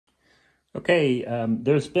Okay,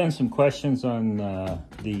 there's been some questions on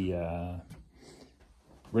the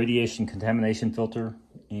radiation contamination filter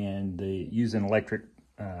and using electric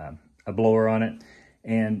a blower on it.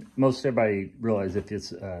 And most everybody realize if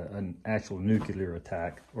it's an actual nuclear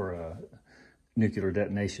attack or a nuclear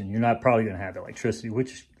detonation, you're not probably going to have electricity,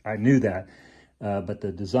 which I knew that, but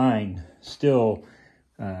the design still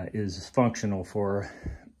is functional for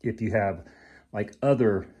if you have like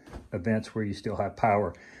other events where you still have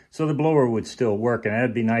power. So the blower would still work, and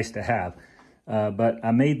that'd be nice to have. But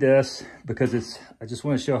I made this because I just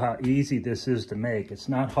want to show how easy this is to make. It's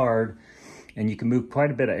not hard, and you can move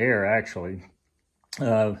quite a bit of air actually.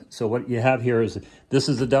 So what you have here is, this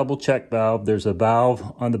is a double check valve. There's a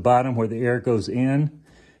valve on the bottom where the air goes in,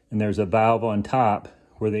 and there's a valve on top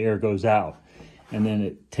where the air goes out. And then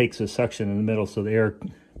it takes a suction in the middle, so the air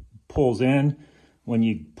pulls in when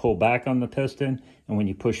you pull back on the piston, and when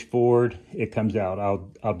you push forward, it comes out.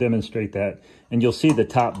 I'll demonstrate that, and you'll see the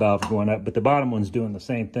top valve going up, but the bottom one's doing the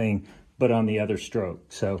same thing, but on the other stroke.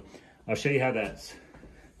 So I'll show you how that's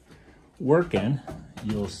working.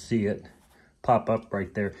 You'll see it pop up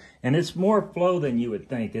right there, and it's more flow than you would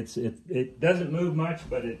think. It doesn't move much,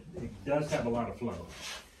 but it does have a lot of flow.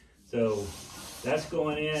 So that's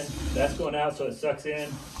going in, that's going out, so it sucks in,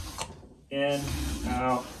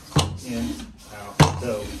 out, in, out.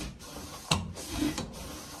 So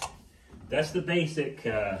that's the basic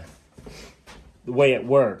the way it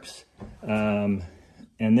works. And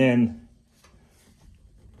then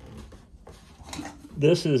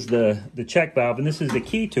this is the check valve, and this is the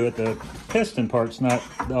key to it. The piston part's not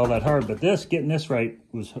all that hard, but getting this right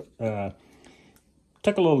was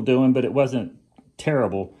took a little doing, but it wasn't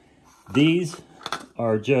terrible. These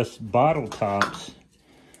are just bottle tops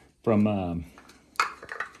from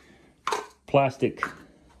plastic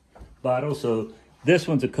bottles. So this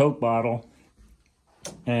one's a Coke bottle,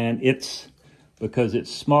 and it's, because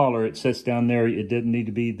it's smaller, it sits down there. It didn't need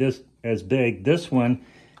to be this as big. This one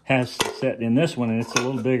has to sit in this one, and it's a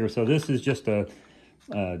little bigger. So this is just a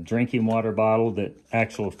drinking water bottle that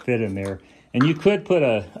actually fit in there. And you could put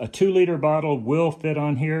a 2-liter bottle, will fit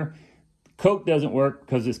on here. Coke doesn't work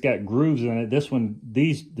because it's got grooves in it. This one,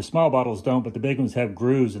 the small bottles don't, but the big ones have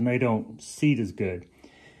grooves and they don't seat as good.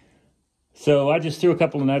 So I just threw a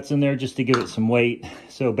couple of nuts in there just to give it some weight.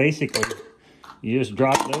 So basically, you just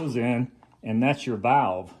drop those in, and that's your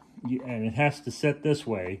valve. And it has to sit this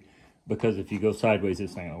way, because if you go sideways,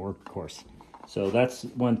 it's not going to work, of course. So that's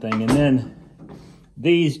one thing. And then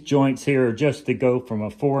these joints here are just to go from a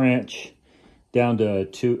 4-inch down to a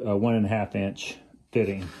 1.5-inch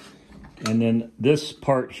fitting. And then this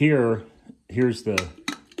part here, here's the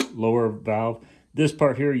lower valve. This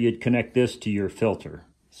part here, you'd connect this to your filter.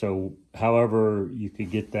 So however you could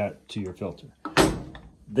get that to your filter.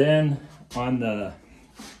 Then on the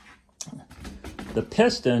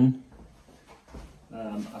piston,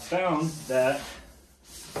 I found that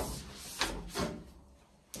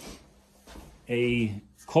a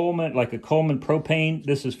Coleman propane,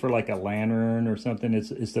 this is for like a lantern or something.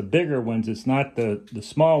 It's the bigger ones. It's not the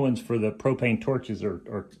small ones. For the propane torches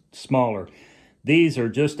are smaller. These are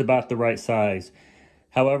just about the right size.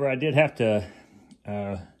 However, I did have to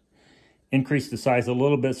increase the size a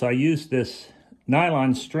little bit, so I used this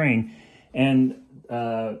nylon string. And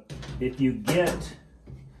if you get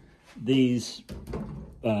these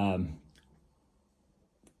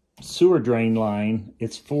sewer drain line,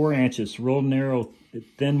 it's 4 inches, real narrow,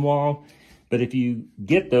 thin wall. But if you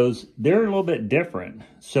get those, they're a little bit different.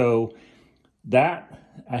 So that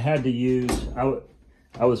I had to use,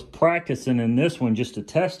 I was practicing in this one just to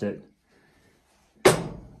test it.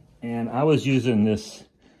 And I was using this,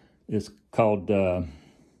 it's called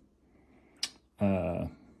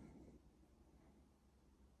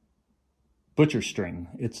butcher string.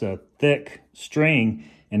 It's a thick string,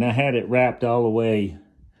 and I had it wrapped all the way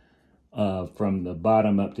from the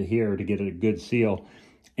bottom up to here to get a good seal,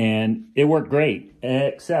 and it worked great,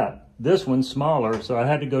 except this one's smaller, so I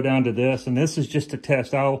had to go down to this, and this is just a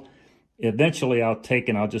test. Eventually I'll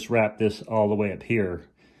just wrap this all the way up here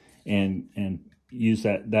and use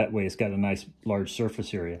that way. It's got a nice large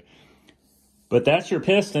surface area. But that's your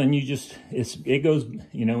piston. It goes,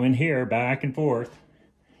 in here back and forth,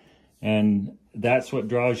 and that's what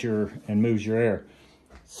draws and moves your air.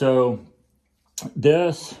 So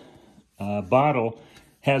this bottle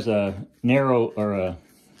has a narrow,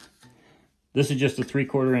 this is just a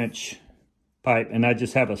 3/4 inch pipe, and I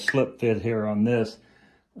just have a slip fit here on this.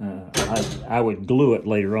 I would glue it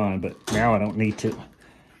later on, but now I don't need to.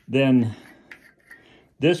 Then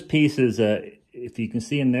this piece is if you can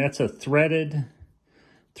see, and that's a threaded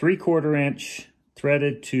 3/4 inch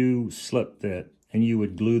threaded to slip fit. and you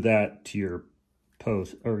would glue that to your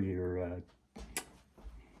post or your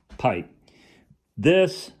pipe.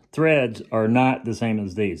 This threads are not the same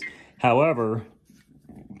as these. However,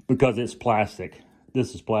 because it's plastic,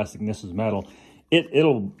 this is plastic and this is metal,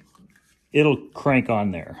 it'll crank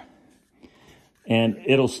on there, and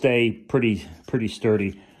it'll stay pretty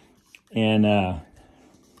sturdy. And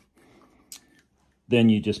then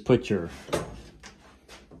you just put your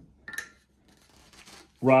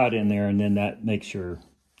rod in there, and then that makes your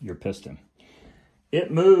piston.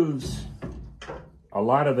 It moves a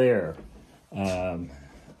lot of air.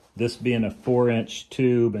 This being a 4-inch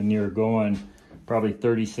tube, and you're going probably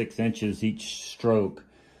 36 inches each stroke,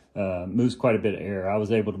 moves quite a bit of air. I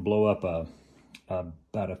was able to blow up about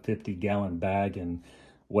a 50-gallon bag in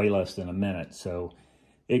way less than a minute, so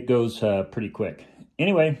it goes pretty quick.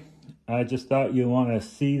 Anyway, I just thought you want to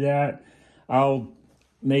see that. I'll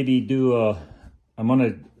maybe do I'm going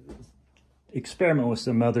to experiment with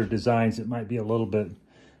some other designs that might be a little bit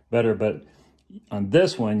better, but on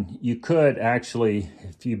this one, you could actually,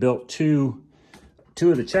 if you built two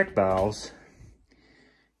of the check valves,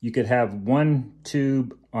 you could have one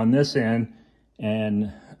tube on this end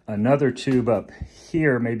and another tube up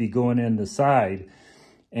here, maybe going in the side,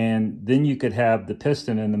 and then you could have the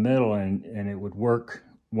piston in the middle, and it would work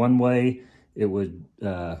one way. It would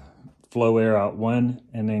flow air out one,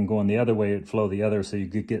 and then going the other way, it'd flow the other, so you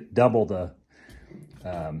could get double the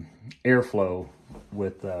airflow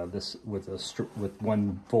with with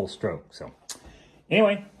one full stroke. So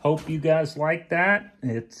anyway, hope you guys like that.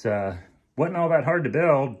 It's wasn't all that hard to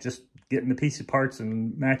build, just getting the piece of parts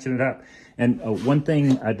and matching it up. And one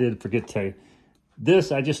thing I did forget to tell you,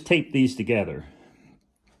 this, I just taped these together.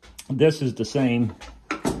 This is the same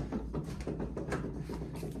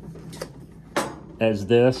as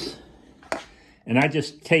this, and I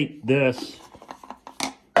just taped this.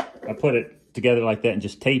 I put it together like that and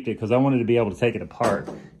just taped it because I wanted to be able to take it apart.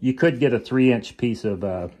 You could get a 3-inch piece of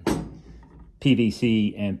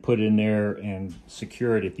PVC and put it in there and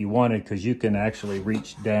secure it if you wanted, because you can actually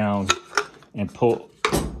reach down and pull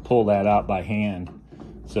that out by hand.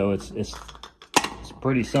 So it's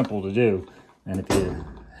pretty simple to do. And if you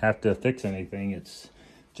have to fix anything, it's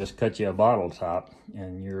just cut you a bottle top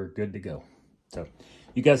and you're good to go. So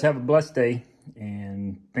you guys have a blessed day,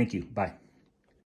 and thank you. Bye.